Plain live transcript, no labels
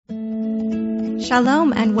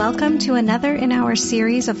Shalom and welcome to another in our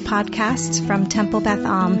series of podcasts from Temple Beth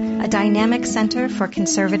Am, a dynamic center for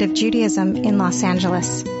conservative Judaism in Los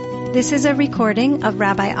Angeles. This is a recording of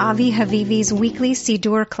Rabbi Avi Havivi's weekly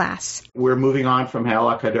Siddur class. We're moving on from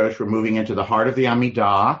Ha'el HaKadosh. We're moving into the heart of the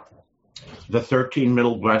Amidah, the 13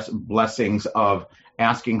 middle blessings of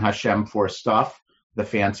asking Hashem for stuff. The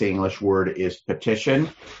fancy English word is petition.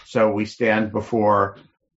 So we stand before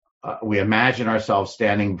we imagine ourselves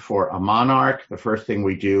standing before a monarch. The first thing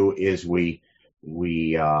we do is we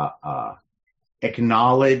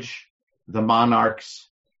acknowledge the monarch's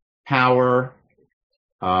power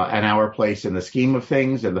and our place in the scheme of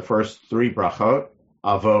things. And the first three brachot,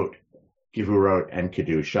 Avot, Givurot, and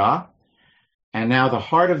Kedusha. And now the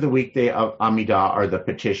heart of the weekday of Amidah are the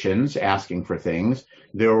petitions, asking for things.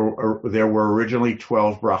 There were originally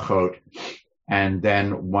 12 brachot, and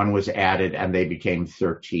then one was added, and they became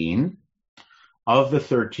 13. Of the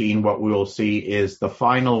 13, what we will see is the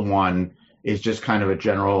final one is just kind of a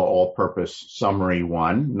general all-purpose summary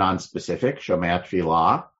one, non-specific, Shomea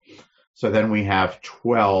Tfilah. So then we have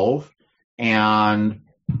 12, and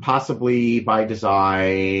probably by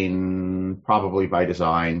design,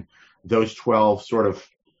 those 12 sort of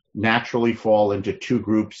naturally fall into two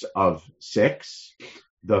groups of 6.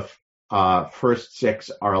 The first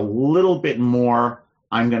 6 are a little bit more,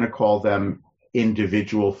 I'm going to call them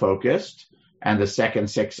individual focused, and the second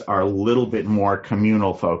 6 are a little bit more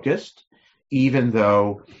communal focused, even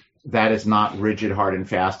though that is not rigid, hard, and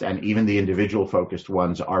fast, and even the individual focused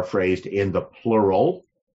ones are phrased in the plural,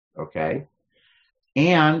 okay?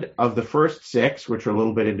 And of the first 6, which are a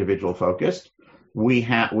little bit individual focused,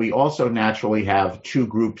 we also naturally have two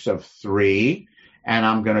groups of 3, and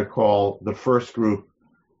I'm going to call the first group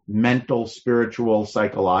mental, spiritual,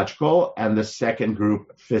 psychological, and the second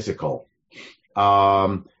group physical.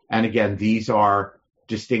 And again, these are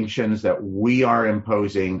distinctions that we are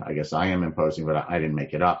imposing, I guess I am imposing, but I didn't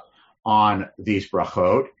make it up, on these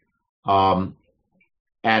brachot. But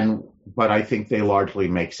I think they largely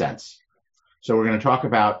make sense. So we're going to talk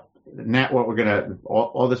about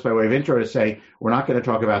all this by way of intro to say, we're not going to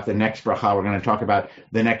talk about the next bracha, we're going to talk about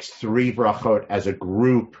the next 3 brachot as a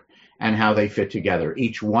group and how they fit together.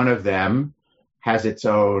 Each one of them has its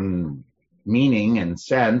own meaning and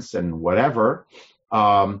sense and whatever,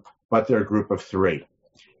 but they're a group of 3.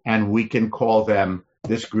 And we can call them,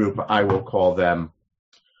 this group, I will call them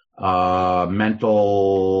mental,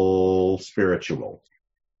 spiritual,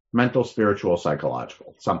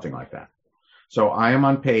 psychological, something like that. So I am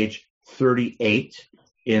on page 38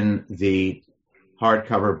 in the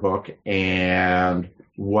hardcover book and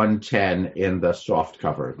 110 in the soft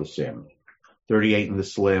cover, the SIM. 38 in the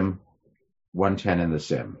slim, 110 in the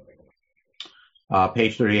SIM.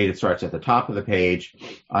 Page 38, it starts at the top of the page.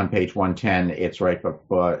 On page 110, it's right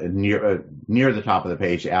near the top of the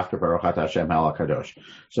page after Baruch Atah Hashem Ha'el HaKadosh.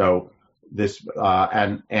 So this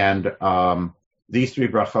these 3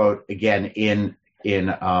 brachot, again, in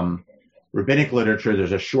rabbinic literature,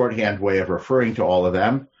 there's a shorthand way of referring to all of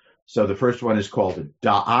them. So the first one is called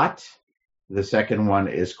Da'at. The second one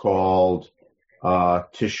is called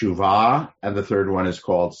Teshuvah. And the third one is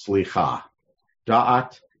called Slicha.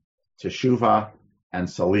 Da'at, Teshuvah, and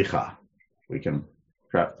Salicha. We can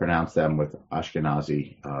pronounce them with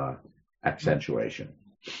Ashkenazi accentuation.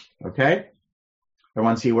 Okay?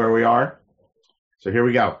 Everyone see where we are? So here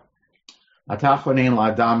we go. Atachonin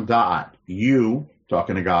Ladam Da'at. You,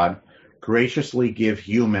 talking to God, graciously give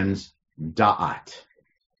humans da'at,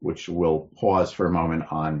 which we'll pause for a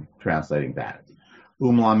moment on translating that.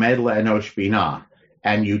 Umlamed le'enosh binah,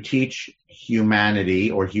 and you teach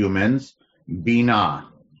humanity or humans binah.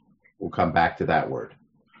 We'll come back to that word.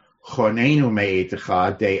 Chonenu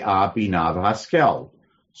me'etecha de'a binah v'haskel.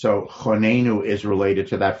 So chonenu is related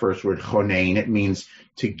to that first word, chonein. It means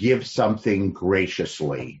to give something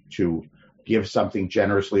graciously, to give something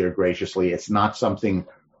generously or graciously. It's not something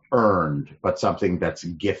earned, but something that's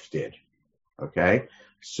gifted. Okay?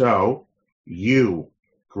 So you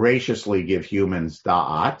graciously give humans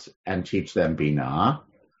da'at and teach them binah.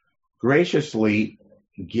 Graciously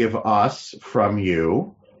give us from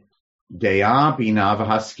you de'ah, binah,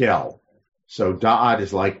 v'haskel. So da'at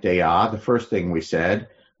is like de'ah, the first thing we said.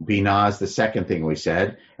 Binah is the second thing we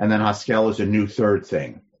said. And then haskel is a new third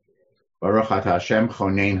thing. Baruch atah Hashem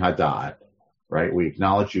chonein hada'at. Right? We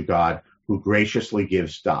acknowledge you, God, who graciously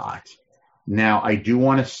gives da'at. Now, I do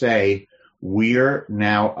want to say we're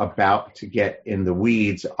now about to get in the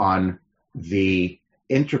weeds on the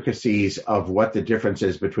intricacies of what the difference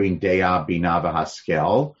is between de'ah, binah,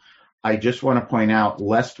 v'haskel. I just want to point out,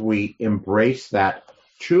 lest we embrace that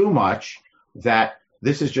too much, that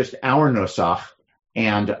this is just our nusach,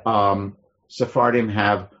 and Sephardim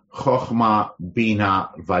have Chochma, Bina,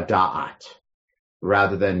 Vada'at,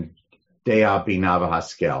 rather than Deah, Bina,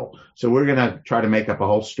 V'Haskel. So we're going to try to make up a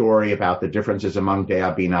whole story about the differences among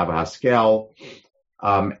Deah, Bina, V'Haskel.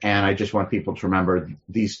 And I just want people to remember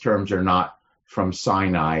these terms are not from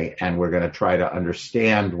Sinai, and we're going to try to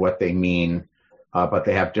understand what they mean, but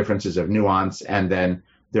they have differences of nuance, and then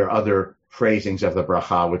there are other phrasings of the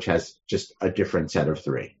bracha, which has just a different set of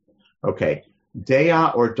three. Okay.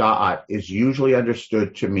 Deah or da'at is usually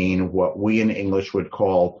understood to mean what we in English would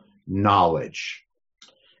call knowledge.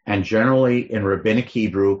 And generally in Rabbinic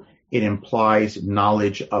Hebrew, it implies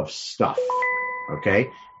knowledge of stuff. Okay.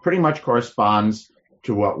 Pretty much corresponds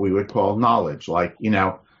to what we would call knowledge. Like,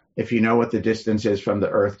 if you know what the distance is from the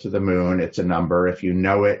earth to the moon, it's a number. If you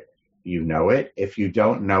know it, you know it. If you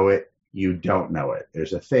don't know it, you don't know it.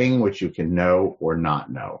 There's a thing which you can know or not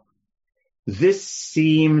know. This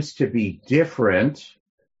seems to be different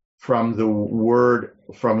from the word,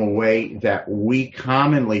 from a way that we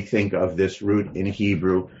commonly think of this root in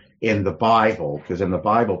Hebrew in the Bible, because in the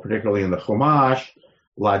Bible, particularly in the Chumash,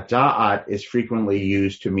 lada'at is frequently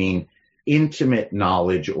used to mean intimate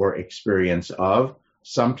knowledge or experience of,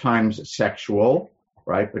 sometimes sexual,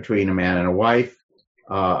 right, between a man and a wife,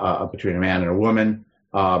 between a man and a woman,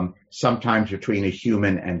 sometimes between a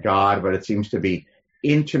human and God, but it seems to be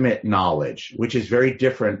intimate knowledge, which is very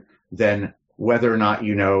different than whether or not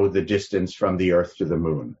you know the distance from the earth to the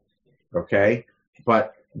moon. Okay?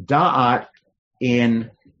 But da'at in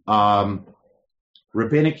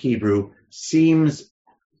Rabbinic Hebrew seems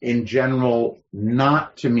in general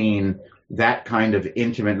not to mean that kind of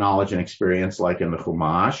intimate knowledge and experience like in the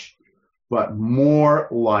Chumash, but more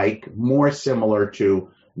similar to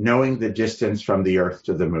knowing the distance from the earth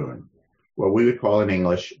to the moon. What we would call in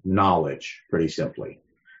English knowledge, pretty simply.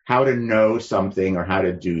 How to know something or how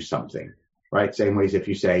to do something, right? Same ways if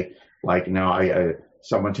you say, like,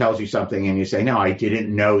 someone tells you something and you say, no, I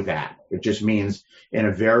didn't know that. It just means in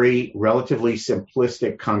a very relatively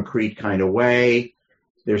simplistic, concrete kind of way,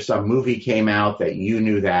 there's some movie came out that you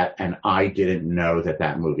knew that and I didn't know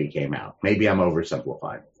that movie came out. Maybe I'm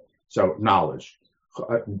oversimplifying. So knowledge,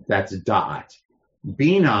 that's da'at.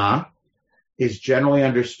 Bina is generally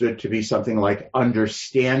understood to be something like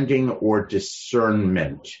understanding or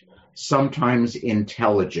discernment, sometimes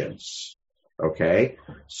intelligence. Okay?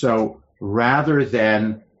 So rather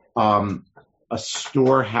than a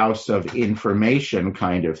storehouse of information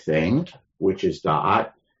kind of thing, which is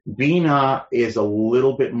da'at, Bina is a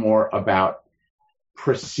little bit more about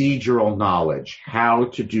procedural knowledge, how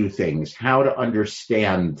to do things, how to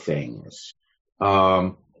understand things.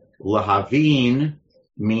 Lahavin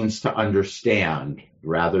means to understand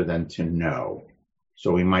rather than to know.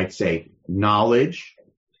 So we might say knowledge,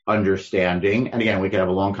 understanding, and again, we could have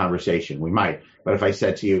a long conversation. We might, but if I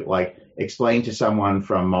said to you, like, explain to someone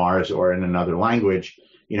from Mars or in another language,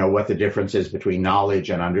 what the difference is between knowledge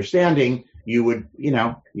and understanding, you would,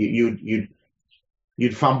 you'd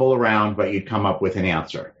fumble around, but you'd come up with an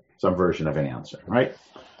answer, some version of an answer, right?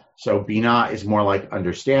 So Bina is more like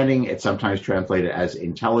understanding. It's sometimes translated as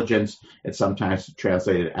intelligence. It's sometimes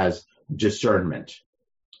translated as discernment.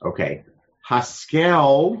 Okay.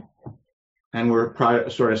 Haskel, and we're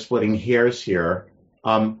sort of splitting hairs here.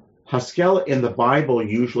 Haskel in the Bible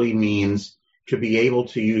usually means to be able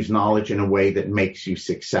to use knowledge in a way that makes you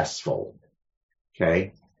successful.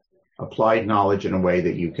 Okay. Applied knowledge in a way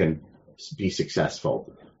that you can be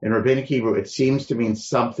successful. In Rabbinic Hebrew, it seems to mean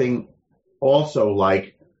something also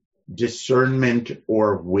like discernment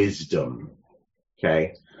or wisdom.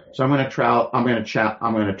 Okay, so I'm going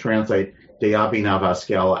to translate Deah, Bina,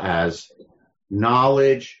 V'Haskel as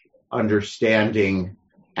knowledge, understanding,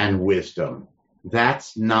 and wisdom.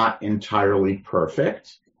 That's not entirely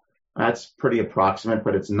perfect. That's pretty approximate,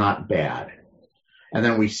 but it's not bad. And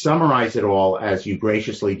then we summarize it all as you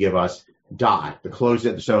graciously give us dot.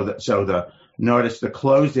 Notice the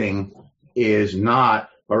closing is not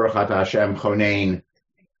Baruch Atah Hashem Chonein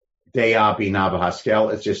Deah, Bina,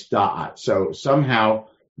 V'Haskel. It's just da'at. So somehow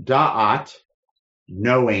da'at,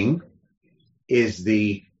 knowing, is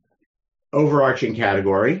the overarching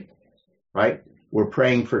category, right? We're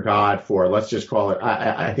praying for God for, let's just call it,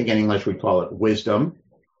 I think in English we'd call it wisdom,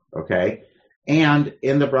 okay? And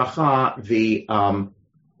in the bracha, the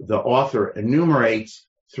author enumerates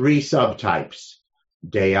three subtypes: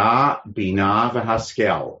 Deah, Bina,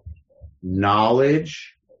 V'Haskel,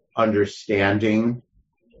 knowledge, understanding,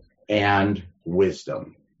 and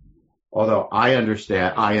wisdom. Although I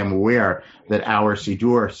am aware that our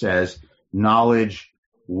Siddur says knowledge,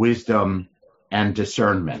 wisdom, and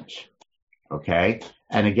discernment. Okay?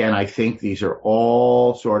 And again, I think these are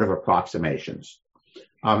all sort of approximations.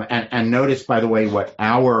 And notice, by the way, what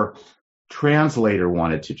our translator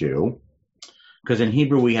wanted to do, because in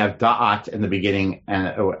Hebrew we have da'at in the beginning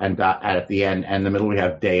and da'at at the end, and in the middle we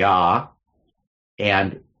have de'ah,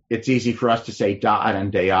 and it's easy for us to say da'at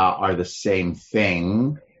and de'ah are the same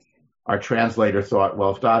thing. Our translator thought,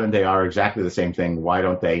 well, if da'at and de'ah are exactly the same thing, why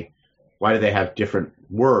do they have different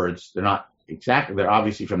words? They're not exactly, they're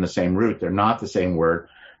obviously from the same root. They're not the same word.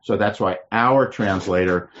 So that's why our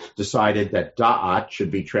translator decided that da'at should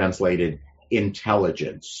be translated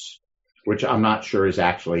intelligence, which I'm not sure is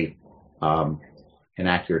actually an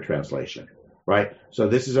accurate translation, right? So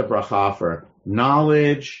this is a bracha for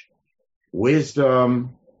knowledge,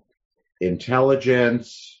 wisdom,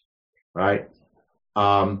 intelligence, right?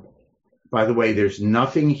 By the way, there's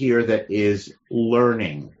nothing here that is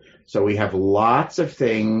learning. So we have lots of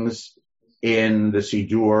things in the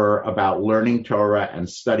Siddur about learning Torah and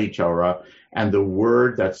study Torah, and the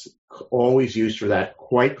word that's always used for that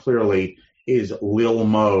quite clearly is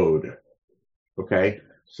lilmod. Okay?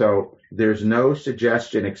 So there's no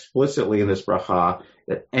suggestion explicitly in this bracha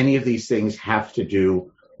that any of these things have to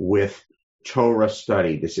do with Torah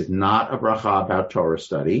study. This is not a bracha about Torah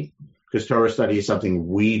study, because Torah study is something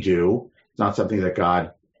we do. It's not something that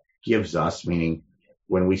God gives us, meaning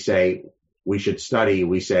when we say we should study,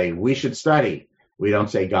 we say we should study. We don't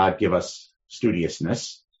say God give us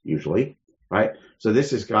studiousness, usually, right? So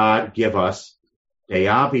this is God give us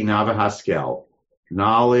de'ah bina v'haskel,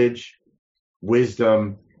 knowledge,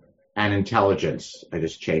 wisdom, and intelligence. I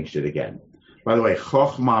just changed it again. By the way,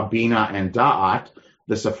 chokhmah, bina, and da'at,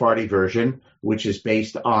 the Sephardi version, which is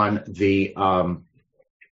based on the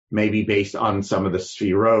maybe based on some of the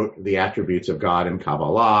sfirot, the attributes of God in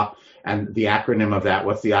Kabbalah, and the acronym of that.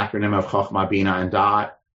 What's the acronym of Chokhmah, Bina, and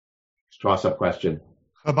Da'at? Toss-up question.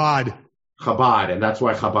 Chabad. Chabad, and that's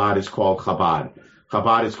why Chabad is called Chabad.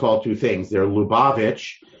 Chabad is called two things. They're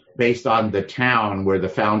Lubavitch, based on the town where the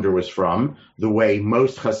founder was from, the way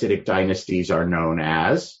most Hasidic dynasties are known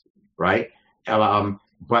as, right?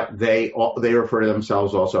 But they refer to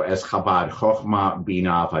themselves also as Chabad, Chokhmah,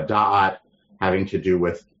 Bina, V'Da'at, having to do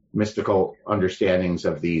with mystical understandings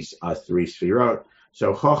of these three sfirot.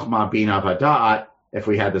 So Chokhmah, Bina, V'Da'at, if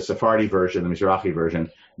we had the Sephardi version, the Mizrahi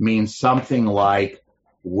version, means something like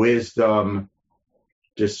wisdom,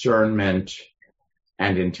 discernment,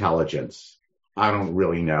 and intelligence. I don't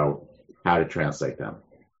really know how to translate them.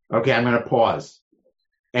 Okay, I'm going to pause.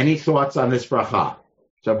 Any thoughts on this bracha?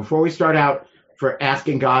 So before we start out for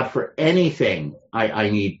asking God for anything, I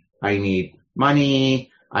need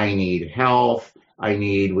money, I need health, we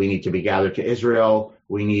need to be gathered to Israel,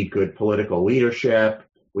 we need good political leadership,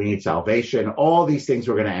 we need salvation, all these things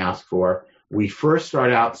we're going to ask for. We first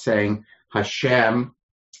start out saying, Hashem,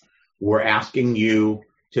 we're asking you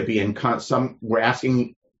to be in we're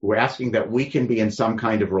asking that we can be in some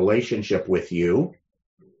kind of relationship with you,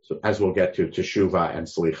 so as we'll get to Teshuvah and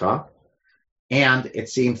Slicha. And it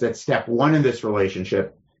seems that step one in this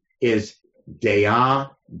relationship is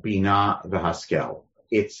De'ah, Bina, V'Haskel.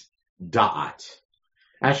 It's Da'at.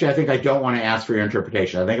 Actually, I think I don't want to ask for your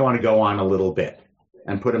interpretation. I think I want to go on a little bit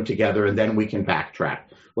and put them together, and then we can backtrack.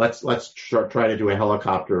 Let's try to do a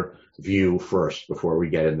helicopter view first before we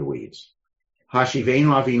get in the weeds.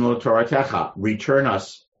 Hashivenu avinu l'Toratecha. Return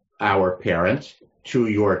us, our parent, to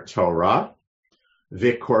your Torah.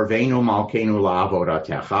 V'korvenu malkeinu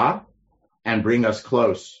la'avodatecha. And bring us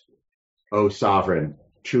close, O sovereign,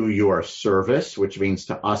 to your service, which means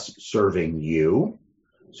to us serving you.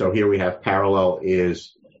 So here we have parallel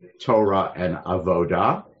is Torah and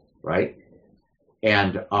Avodah, right?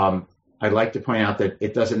 And I'd like to point out that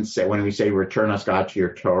it doesn't say, when we say return us, God, to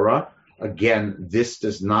your Torah, again, this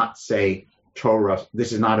does not say Torah.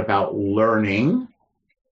 This is not about learning.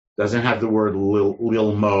 Doesn't have the word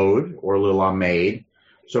lilmod or lilamed.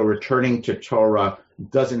 So returning to Torah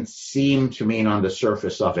doesn't seem to mean on the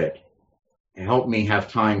surface of it, help me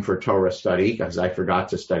have time for Torah study, because I forgot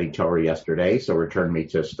to study Torah yesterday, so return me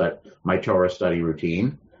to my Torah study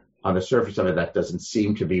routine. On the surface of it, that doesn't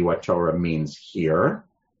seem to be what Torah means here.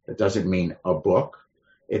 It doesn't mean a book.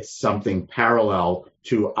 It's something parallel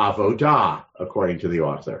to avodah, according to the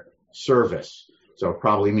author, service. So it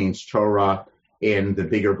probably means Torah in the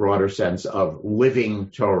bigger, broader sense of living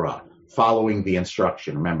Torah, following the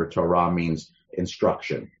instruction. Remember, Torah means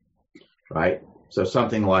instruction, right? So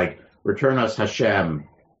something like, return us, Hashem,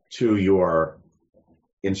 to your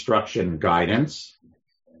instruction guidance,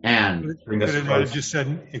 and bring us close.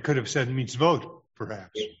 It could have said mitzvot,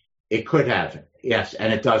 perhaps. It could have, yes,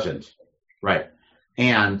 and it doesn't, right?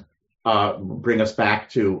 And bring us back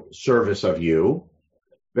to service of you,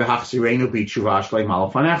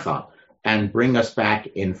 and bring us back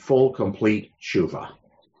in full, complete tshuva.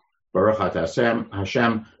 Baruch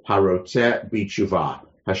Hashem harotzeh b'tshuva.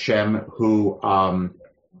 Hashem who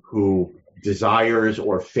desires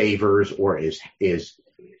or favors or is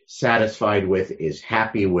satisfied with, is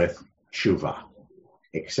happy with tshuva,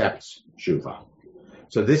 accepts tshuva.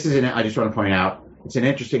 So this is I just want to point out, it's an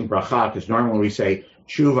interesting bracha because normally we say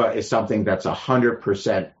tshuva is something that's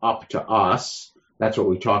 100% up to us. That's what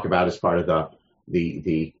we talk about as part of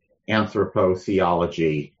the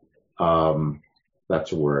anthropotheology.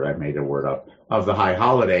 That's a word, I made a word up, of the high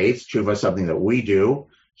holidays. Tshuva is something that we do.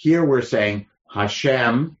 Here we're saying,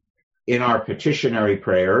 Hashem, in our petitionary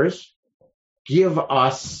prayers, give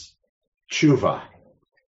us tshuva,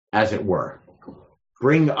 as it were.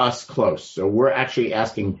 Bring us close. So we're actually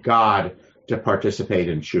asking God to participate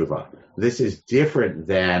in tshuva. This is different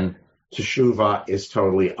than teshuva is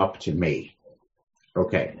totally up to me.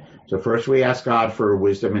 Okay, so first we ask God for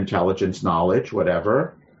wisdom, intelligence, knowledge,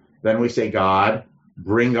 whatever. Then we say, God,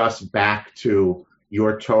 bring us back to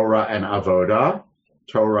your Torah and avodah,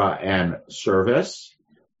 Torah and service,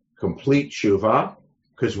 complete tshuva,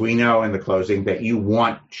 because we know in the closing that you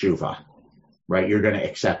want tshuva, right? You're going to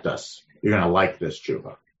accept us. You're going to like this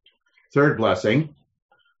tshuva. Third blessing,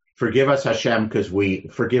 forgive us, Hashem,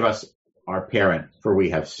 forgive us, our parent, for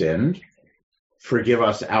we have sinned. Forgive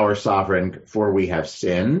us, our sovereign, for we have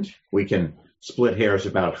sinned. We can split hairs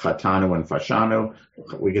about chatanu and fashanu.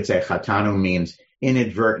 We could say chatanu means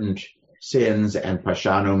inadvertent sins and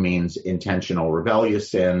pashanu means intentional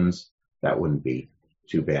rebellious sins. That wouldn't be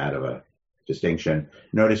too bad of a distinction.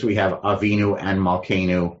 Notice we have Avinu and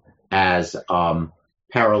Malkeinu as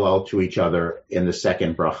parallel to each other in the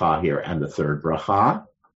second bracha here and the third bracha.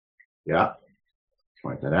 Yeah,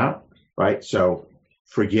 point that out. Right, so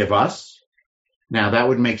forgive us. Now that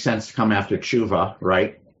would make sense to come after tshuva,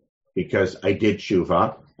 right? Because I did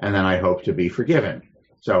tshuva and then I hope to be forgiven.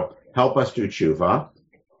 So help us do tshuva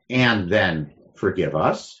and then forgive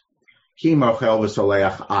us. Ki mochel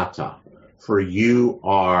v'soleach ata. For you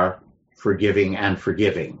are forgiving and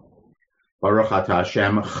forgiving. Baruch atah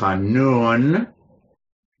Hashem chanun.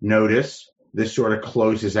 Notice this sort of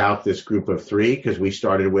closes out this group of three because we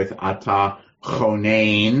started with ata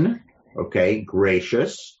chonein. Okay,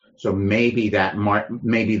 gracious. So maybe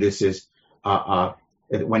this is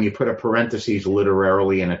when you put a parentheses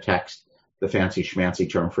literarily in a text, the fancy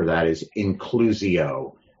schmancy term for that is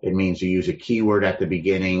inclusio. It means you use a keyword at the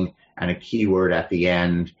beginning and a keyword at the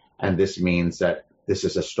end, and this means that this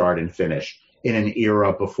is a start and finish in an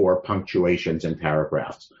era before punctuations and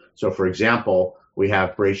paragraphs. So, for example, we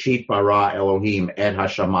have Breshit bara Elohim ed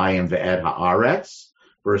hashamayim ve'ed haaretz,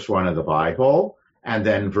 verse 1 of the Bible, and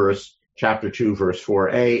then chapter 2, verse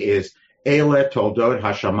 4a is Ele toldot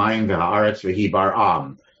hashamayim ve'haaretz vehi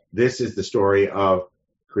bar'am. This is the story of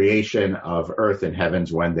creation of earth and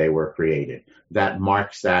heavens when they were created. That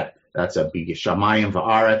marks that's a big shamayim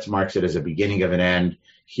ve'aretz marks it as a beginning of an end.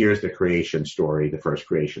 Here's the creation story, the first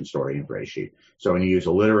creation story in Breshit. So when you use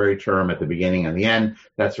a literary term at the beginning and the end,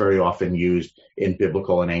 that's very often used in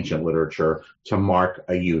biblical and ancient literature to mark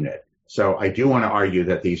a unit. So I do want to argue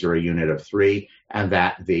that these are a unit of three and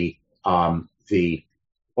that the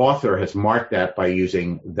author has marked that by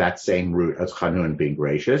using that same root as chanun, being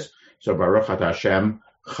gracious. So Baruch atah Hashem,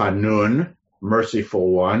 chanun,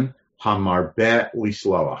 merciful one, hamarbeh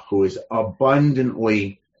lisloach, who is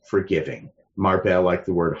abundantly forgiving. Marbeh, like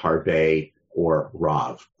the word harbe or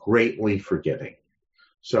rav, greatly forgiving.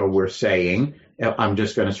 So we're saying, I'm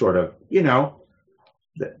just going to sort of,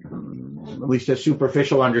 at least a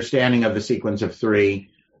superficial understanding of the sequence of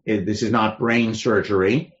three. This is not brain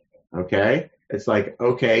surgery, okay? It's like,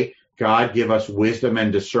 okay, God, give us wisdom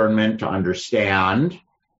and discernment to understand.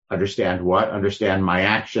 Understand what? Understand my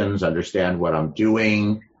actions, understand what I'm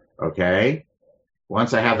doing, okay?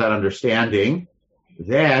 Once I have that understanding,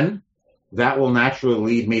 then that will naturally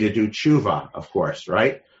lead me to do tshuva, of course,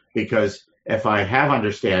 right? Because if I have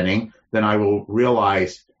understanding, then I will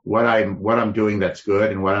realize what I'm doing that's good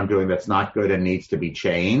and what I'm doing that's not good and needs to be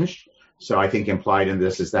changed. So I think implied in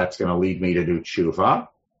this is that's going to lead me to do tshuva.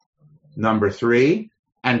 Number 3,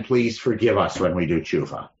 and please forgive us when we do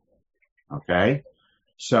tshuva. Okay?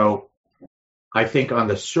 So I think on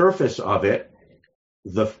the surface of it,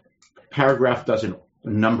 the paragraph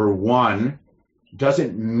number 1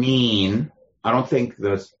 doesn't mean, I don't think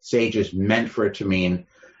the sages meant for it to mean,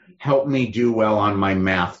 help me do well on my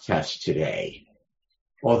math test today.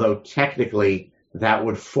 Although technically that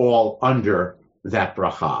would fall under that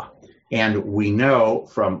bracha. And we know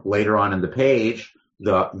from later on in the page,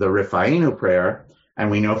 the Rifa'inu prayer,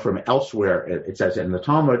 and we know from elsewhere, it says in the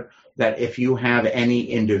Talmud, that if you have any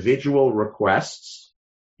individual requests,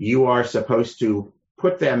 you are supposed to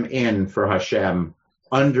put them in for Hashem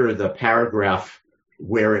under the paragraph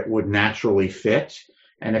where it would naturally fit.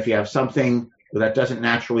 And if you have something that doesn't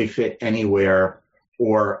naturally fit anywhere,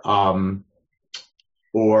 or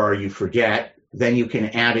you forget, then you can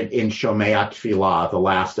add it in Shomea Tfilah, the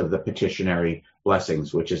last of the petitionary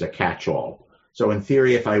blessings, which is a catch-all. So in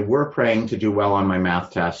theory, if I were praying to do well on my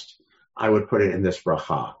math test, I would put it in this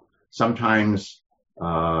bracha. Sometimes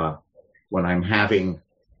when I'm having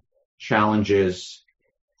challenges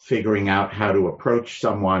figuring out how to approach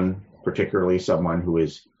someone, particularly someone who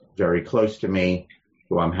is very close to me,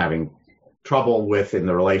 who I'm having trouble with in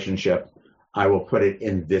the relationship, I will put it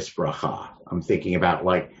in this bracha. I'm thinking about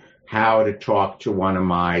like how to talk to one of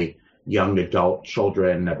my young adult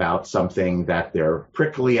children about something that they're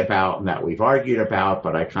prickly about and that we've argued about,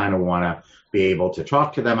 but I kind of want to be able to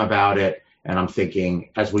talk to them about it. And I'm thinking,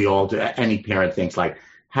 as we all do, any parent thinks, like,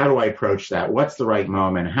 how do I approach that? What's the right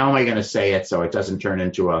moment? How am I going to say it so it doesn't turn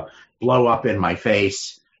into a blow up in my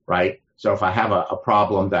face, right? So if I have a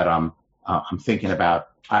problem that I'm thinking about,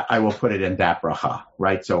 I will put it in that bracha,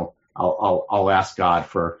 right? So I'll ask God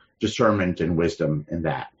for discernment and wisdom in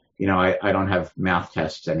that. You know, I don't have math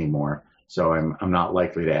tests anymore, so I'm not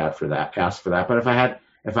likely to ask for that. But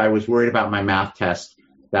if I was worried about my math test,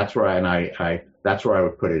 that's where that's where I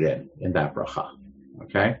would put it in that bracha.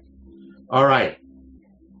 Okay? All right.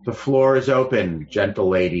 The floor is open, gentle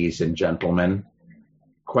ladies and gentlemen.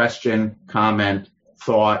 Question, comment,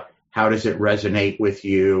 thought, how does it resonate with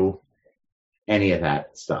you? Any of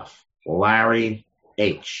that stuff. Larry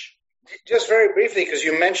H. Just very briefly, because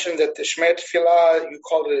you mentioned that the Shema Tefillah, you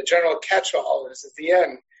called it a general catch-all, is at the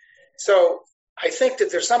end. So I think that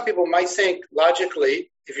there's some people might think logically,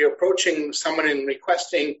 if you're approaching someone and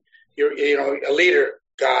requesting a leader,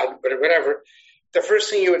 God, but whatever, the first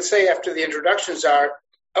thing you would say after the introductions are,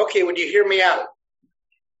 okay, would you hear me out?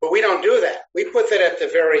 But we don't do that. We put that at the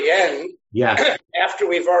very end, after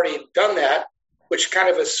we've already done that, which kind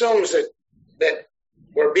of assumes that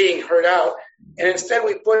we're being heard out. And instead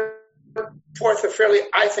we put forth a fairly,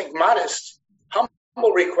 I think, modest,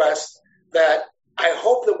 humble request that I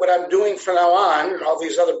hope that what I'm doing from now on, and all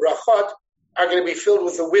these other brachot, are going to be filled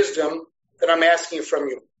with the wisdom that I'm asking from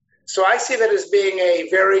you. So I see that as being a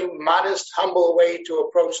very modest, humble way to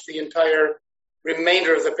approach the entire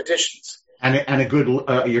remainder of the petitions. And a good,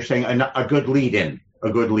 you're saying a good lead-in.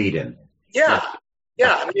 Yeah.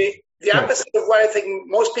 I mean, the opposite of what I think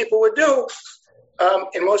most people would do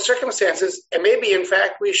in most circumstances, and maybe, in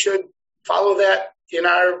fact, we should follow that in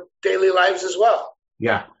our daily lives as well.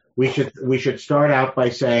 Yeah, we should start out by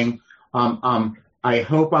saying, I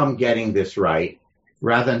hope I'm getting this right,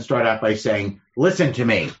 rather than start out by saying, listen to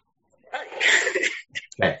me.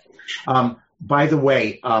 Okay. By the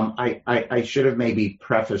way, I should have maybe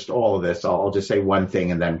prefaced all of this. I'll just say one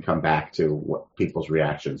thing and then come back to people's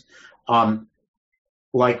reactions.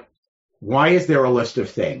 Like, why is there a list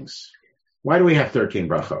of things? Why do we have 13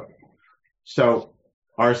 brachot? So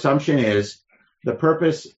our assumption is the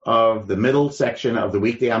purpose of the middle section of the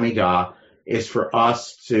weekday Amidah is for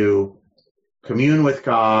us to commune with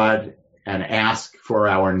God and ask for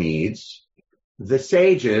our needs. The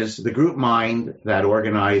sages, the group mind that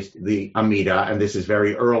organized the Amidah, and this is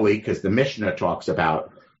very early because the Mishnah talks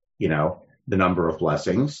about, the number of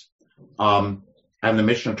blessings. And the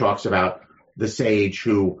Mishnah talks about the sage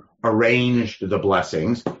who arranged the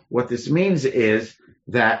blessings. What this means is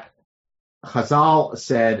that Chazal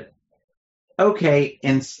said, okay,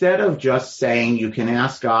 instead of just saying you can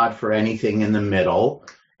ask God for anything in the middle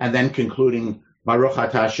and then concluding Baruch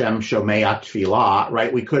Atah Hashem Shomei Tfilah,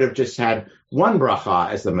 right? We could have just had one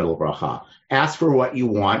bracha as the middle bracha. Ask for what you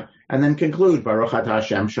want and then conclude Baruch Atah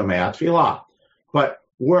Hashem Shomei Tfilah. But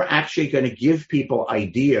we're actually going to give people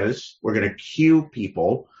ideas. We're going to cue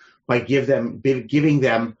people by giving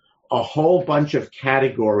them a whole bunch of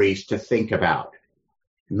categories to think about.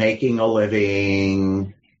 Making a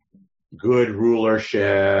living, good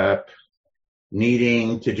rulership,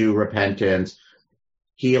 needing to do repentance,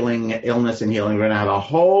 healing, illness and healing. We're going to have a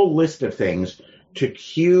whole list of things to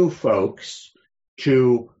cue folks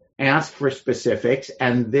to ask for specifics.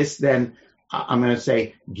 And this then, I'm going to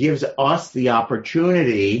say, gives us the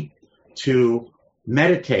opportunity to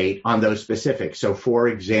meditate on those specifics. So, for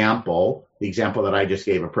example, the example that I just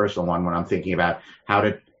gave, a personal one, when I'm thinking about how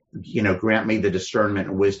to, grant me the discernment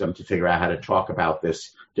and wisdom to figure out how to talk about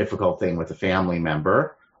this difficult thing with a family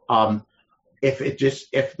member. If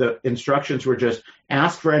the instructions were just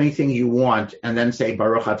ask for anything you want and then say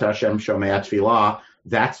Baruch Atah Hashem Shomei Tfilah,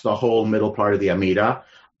 that's the whole middle part of the Amidah.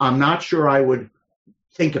 I'm not sure I would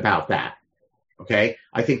think about that. Okay,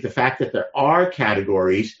 I think the fact that there are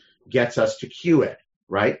categories gets us to cue it,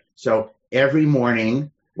 right? So every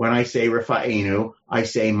morning when I say Rafa'enu, I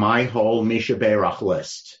say my whole Mishaberach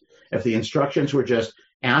list. If the instructions were just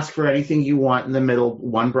ask for anything you want in the middle,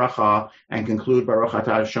 one bracha, and conclude Baruch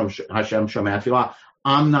Atah Hashem Shomea Tefillah,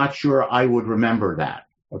 I'm not sure I would remember that.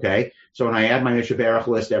 Okay? So when I add my Mishaberach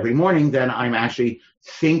list every morning, then I'm actually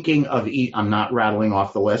thinking of I'm not rattling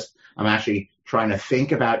off the list. I'm actually trying to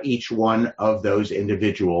think about each one of those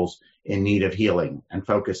individuals in need of healing and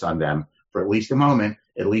focus on them for at least a moment,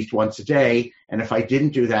 at least once a day. And if I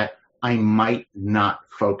didn't do that, I might not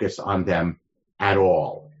focus on them at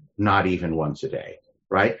all, not even once a day,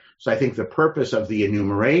 right? So I think the purpose of the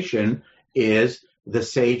enumeration is the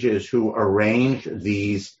sages who arranged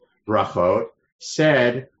these brachot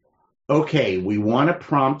said, okay, we want to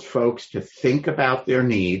prompt folks to think about their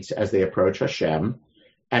needs as they approach Hashem,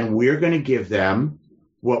 and we're going to give them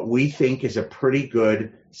what we think is a pretty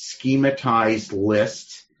good schematized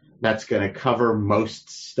list that's going to cover most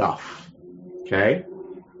stuff, okay?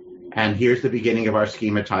 And here's the beginning of our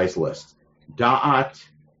schematized list. Da'at,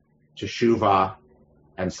 Teshuvah,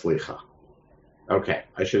 and Slicha. Okay,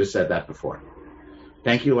 I should have said that before.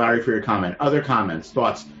 Thank you, Larry, for your comment. Other comments,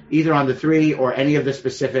 thoughts, either on the three or any of the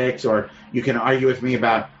specifics, or you can argue with me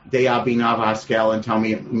about De'ah, Binah, Haskel and tell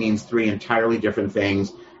me it means three entirely different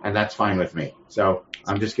things, and that's fine with me. So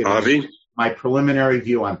I'm just giving my preliminary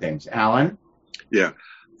view on things. Alan? Yeah.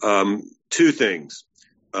 Two things.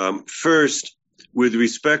 First, with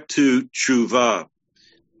respect to tshuva,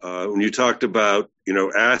 when you talked about,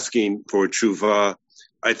 asking for tshuva,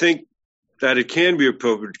 I think that it can be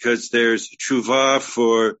appropriate because there's tshuva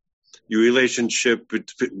for your relationship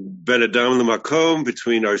ben adam l'makom,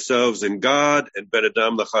 between ourselves and God, and ben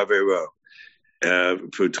adam l'chavero,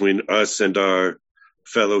 between us and our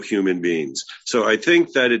fellow human beings. So I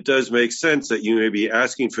think that it does make sense that you may be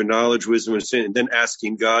asking for knowledge, wisdom, and sin, and then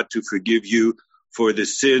asking God to forgive you for the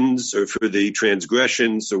sins or for the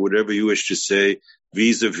transgressions or whatever you wish to say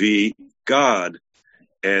vis-a-vis God.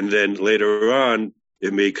 And then later on,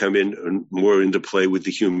 it may come in more into play with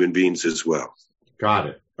the human beings as well. Got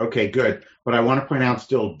it. Okay, good. But I want to point out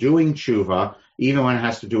still doing tshuva, even when it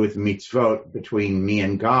has to do with mitzvot between me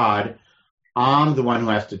and God, I'm the one who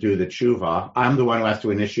has to do the tshuva. I'm the one who has to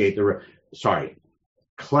initiate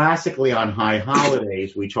classically on high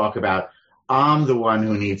holidays, we talk about I'm the one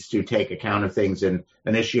who needs to take account of things and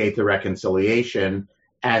initiate the reconciliation,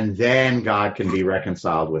 and then God can be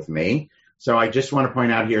reconciled with me. So I just want to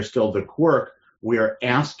point out here still the quirk. We're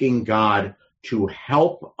asking God to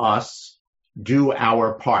help us do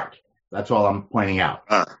our part. That's all I'm pointing out.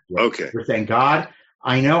 Okay. We're saying, God,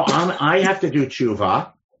 I know I have to do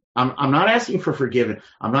tshuva. I'm not asking for forgiveness.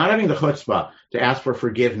 I'm not having the chutzpah to ask for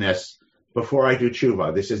forgiveness before I do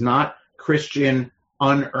tshuva. This is not Christian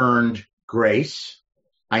unearned grace.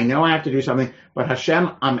 I know I have to do something, but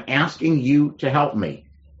Hashem, I'm asking you to help me.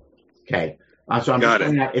 Okay. So I'm just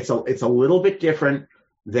saying that it's a little bit different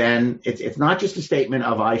than it's not just a statement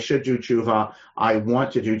of I should do tshuva, I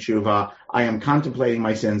want to do tshuva, I am contemplating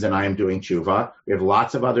my sins and I am doing tshuva. We have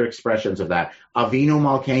lots of other expressions of that. Avinu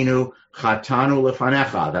Malkeinu Chatanu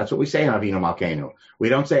Lefanecha. That's what we say in Avinu Malkeinu. We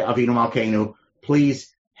don't say Avinu Malkeinu,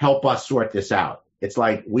 please help us sort this out. It's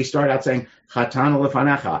like we start out saying Chatanu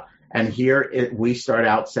Lefanecha, and here we start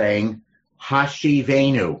out saying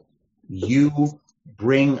Hashivenu, you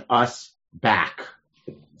bring us back.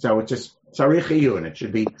 So it's just and it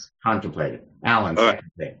should be contemplated. Alan,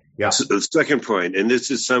 second thing. Yeah. So, second point, and this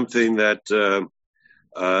is something that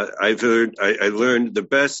I've learned. I learned the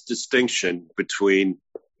best distinction between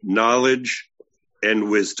knowledge and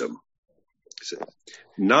wisdom. So,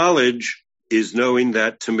 knowledge is knowing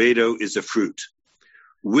that tomato is a fruit.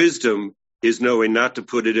 Wisdom is knowing not to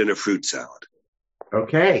put it in a fruit salad.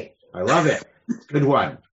 Okay, I love it. Good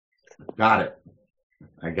one. Got it.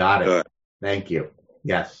 I got it. Thank you.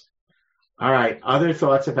 Yes. All right. Other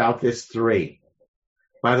thoughts about this three?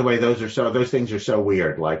 By the way, those things are so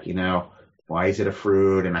weird. Like, why is it a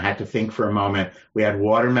fruit? And I had to think for a moment. We had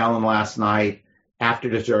watermelon last night after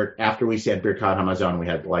dessert. After we said Birkat Hamazon, we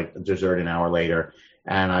had dessert an hour later.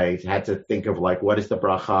 And I had to think of what is the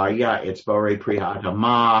bracha? Yeah, it's Borei Pri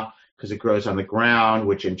Ha'adamah, because it grows on the ground,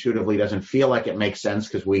 which intuitively doesn't feel like it makes sense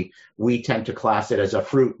because we tend to class it as a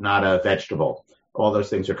fruit, not a vegetable. All those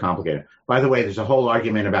things are complicated. By the way, there's a whole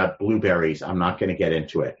argument about blueberries. I'm not going to get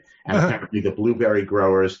into it. And apparently the blueberry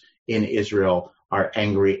growers in Israel are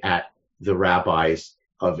angry at the rabbis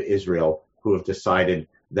of Israel who have decided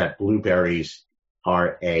that blueberries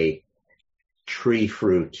are a tree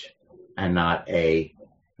fruit and not a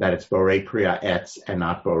that it's Borei Priya Etz and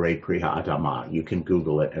not Borei Priya Adama. You can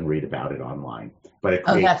Google it and read about it online. But it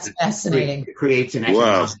creates, that's fascinating. It creates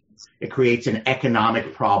an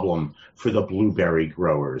economic problem for the blueberry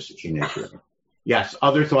growers in Israel. Yes,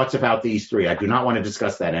 other thoughts about these three? I do not want to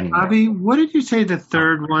discuss that anymore. Avi, what did you say the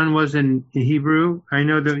third one was in Hebrew? I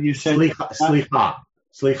know that you said Slicha,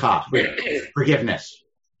 forgiveness.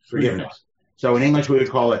 So in English we would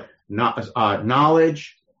call it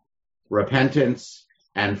knowledge, repentance,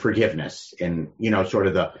 and forgiveness in, sort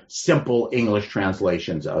of the simple English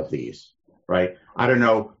translations of these, right? I don't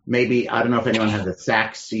know if anyone has a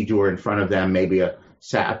Sachs Siddur in front of them. Maybe a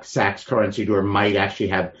Sachs current Siddur might actually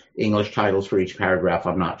have English titles for each paragraph.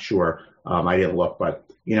 I'm not sure. I didn't look, but,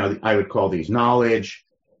 I would call these knowledge,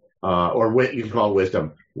 or you can call it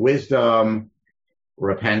wisdom,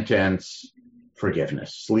 repentance,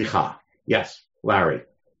 forgiveness. Slicha. Yes, Larry.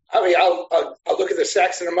 Avi, I'll look at the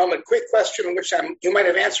Sachs in a moment. Quick question, which you might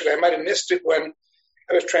have answered. I might have missed it when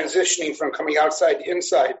I was transitioning from coming outside to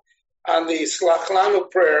inside. On the Slach Lanu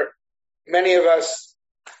prayer, many of us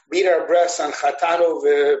beat our breasts on Chatanu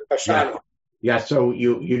v'Pashanu. Yeah, so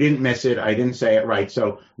you didn't miss it. I didn't say it right.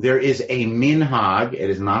 So there is a minhag. It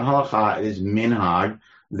is not halacha. It is minhag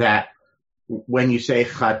that when you say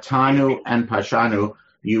Chatanu and Pashanu,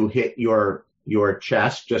 you hit your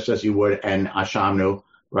chest just as you would an Ashamnu,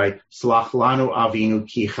 right? Slach lanu avinu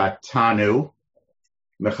ki chatanu,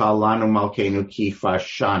 mechal lanu malkenu ki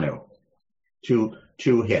fashanu.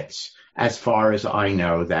 Two hits. As far as I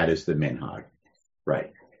know, that is the minhag,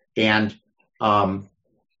 right? And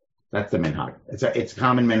that's the minhag. It's a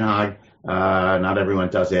common minhag. Not everyone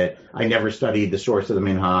does it. I never studied the source of the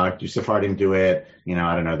minhag. Do Sephardim do it?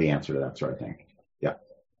 I don't know the answer to that sort of thing. Yeah.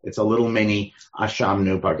 It's a little mini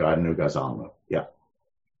Ashamnu, Bagadnu, Gazalnu. Yeah.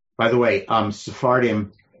 By the way,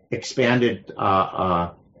 Sephardim expanded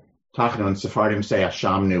Tachnu, and Sephardim say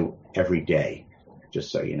Ashamnu every day,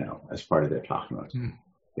 just so you know, as part of their Tachnut.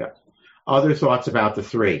 Yeah. Other thoughts about the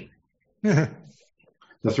three? The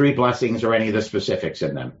three blessings, or any of the specifics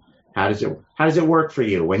in them? How does it work for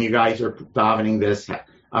you when you guys are davening this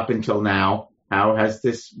up until now? How has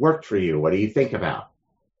this worked for you? What do you think about?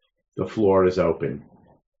 The floor is open.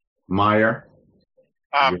 Meyer?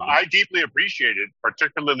 I deeply appreciate it,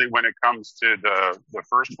 particularly when it comes to the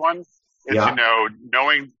first one.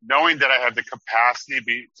 Knowing that I have the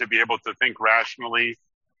capacity to be able to think rationally.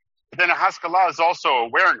 But then a Haskalah is also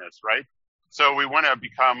awareness, right? So we want to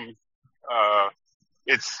become,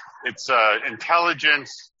 it's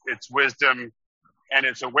intelligence, it's wisdom, and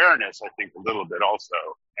it's awareness, I think, a little bit also,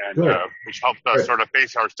 and which helps us sort of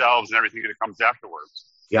face ourselves and everything that comes afterwards.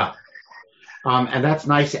 Yeah. And that's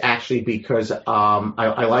nice, actually, because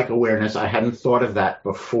I like awareness. I hadn't thought of that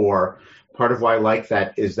before. Part of why I like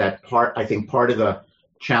that is that I think part of the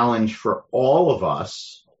challenge for all of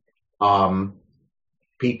us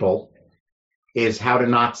people is how to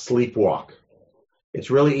not sleepwalk. It's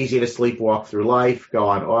really easy to sleepwalk through life, go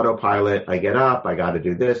on autopilot. I get up, I got to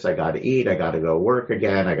do this, I got to eat, I got to go work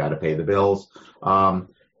again, I got to pay the bills.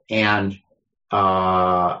 And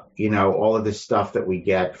all of this stuff that we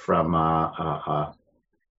get from our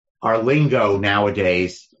lingo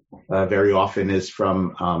nowadays very often is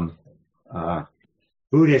from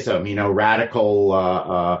Buddhism,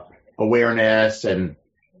 radical awareness and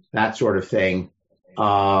that sort of thing.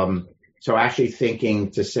 So actually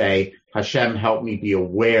thinking to say, Hashem, help me be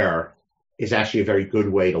aware, is actually a very good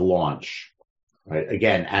way to launch. Right?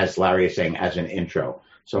 Again, as Larry is saying, as an intro.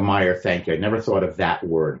 So Meyer, thank you. I never thought of that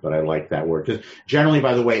word, but I like that word. Because generally,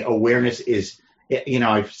 by the way, awareness is,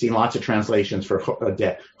 I've seen lots of translations for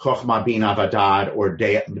Chochma Bina Vadad or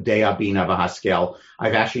Dea Bina Vahaskel.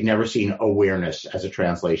 I've actually never seen awareness as a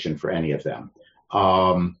translation for any of them.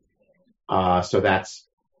 So that's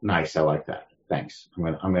nice. I like that. Thanks.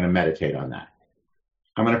 I'm going to meditate on that.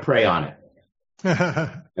 I'm going to pray on it,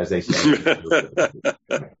 as they say.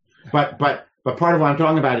 But part of what I'm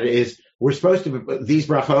talking about is we're supposed to, these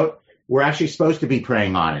brachot, we're actually supposed to be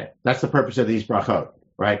praying on it. That's the purpose of these brachot,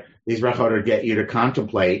 right? These brachot are to get you to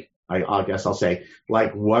contemplate, I guess I'll say,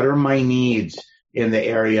 like, what are my needs in the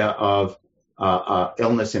area of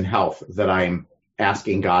illness and health that I'm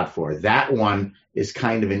asking God for? That one is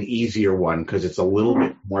kind of an easier one because it's a little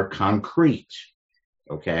bit more concrete,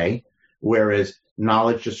 okay? Whereas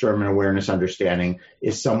knowledge, discernment, awareness, understanding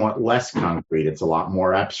is somewhat less concrete. It's a lot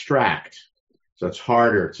more abstract. So it's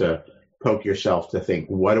harder to poke yourself to think,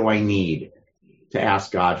 what do I need to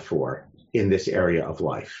ask God for in this area of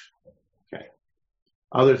life? Okay.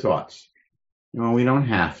 Other thoughts? No, we don't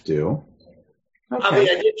have to. Okay.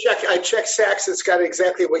 I did check. I checked Sachs. It's got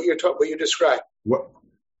exactly what you described. What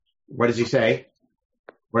does he say?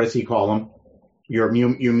 What does he call them? You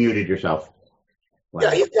muted yourself. Wow.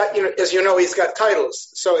 Yeah, he's got, as you know, he's got titles.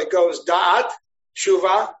 So it goes Da'at,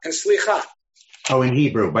 Tshuva, and Slicha. Oh, in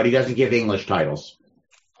Hebrew, but he doesn't give English titles.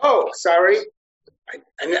 Oh, sorry.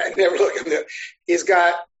 I never look at that. He's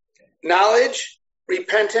got knowledge,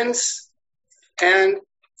 repentance, and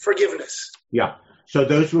forgiveness. Yeah. So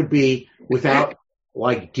those would be, without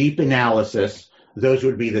deep analysis, those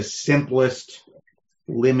would be the simplest,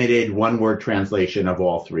 limited one-word translation of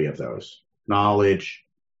all three of those. Knowledge,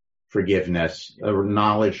 forgiveness,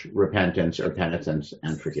 knowledge, repentance, or penitence,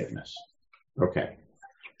 and forgiveness. Okay.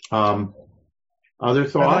 Other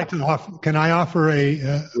thoughts? Can I offer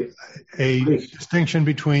a distinction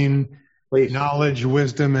between knowledge,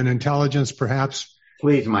 wisdom, and intelligence, perhaps?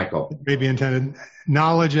 Please, Michael. Maybe intended.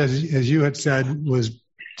 Knowledge, as you had said, was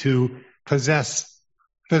to possess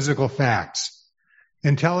physical facts.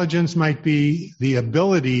 Intelligence might be the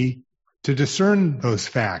ability to discern those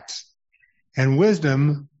facts. And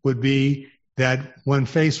wisdom would be that when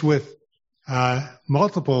faced with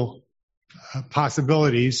multiple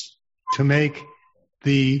possibilities, to make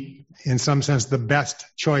in some sense, the best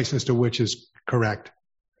choice as to which is correct.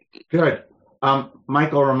 Good.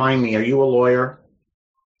 Michael, remind me, are you a lawyer?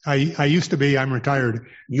 I used to be. I'm retired.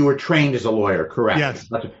 You were trained as a lawyer, correct? Yes.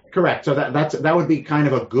 Correct. So that would be kind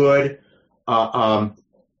of a good, lawyerly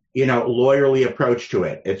approach to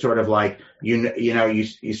it. It's sort of like,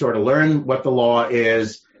 you sort of learn what the law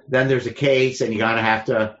is, then there's a case, and you kind of have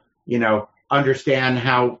to, understand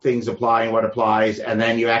how things apply and what applies, and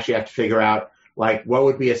then you actually have to figure out, what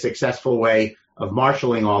would be a successful way of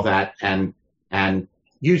marshaling all that and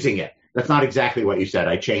using it. That's not exactly what you said.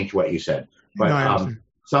 I changed what you said, but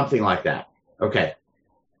something like that. Okay,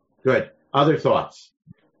 good. Other thoughts?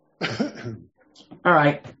 All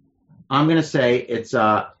right. I'm going to say it's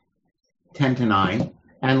 10-9,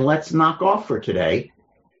 and let's knock off for today.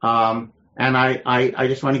 And I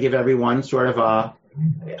just want to give everyone sort of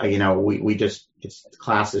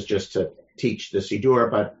class is just to teach the Siddur,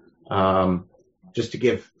 but just to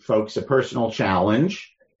give folks a personal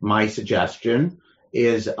challenge, my suggestion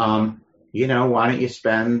is, why don't you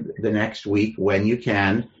spend the next week when you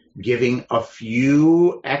can giving a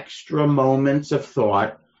few extra moments of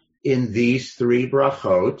thought in these three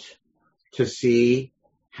brachot to see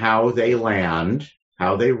how they land,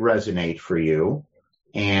 how they resonate for you,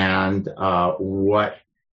 and what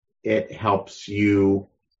it helps you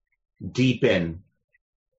deepen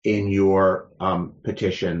in your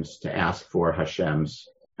petitions to ask for Hashem's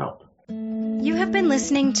help. You have been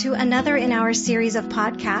listening to another in our series of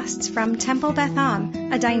podcasts from Temple Beth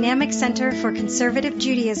Am, a dynamic center for conservative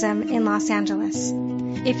Judaism in Los Angeles.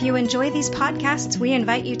 If you enjoy these podcasts, we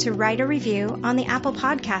invite you to write a review on the Apple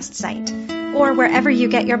Podcast site or wherever you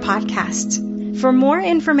get your podcasts. For more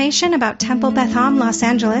information about Temple Beth Am Los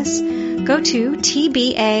Angeles, go to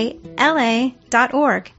tbala.org.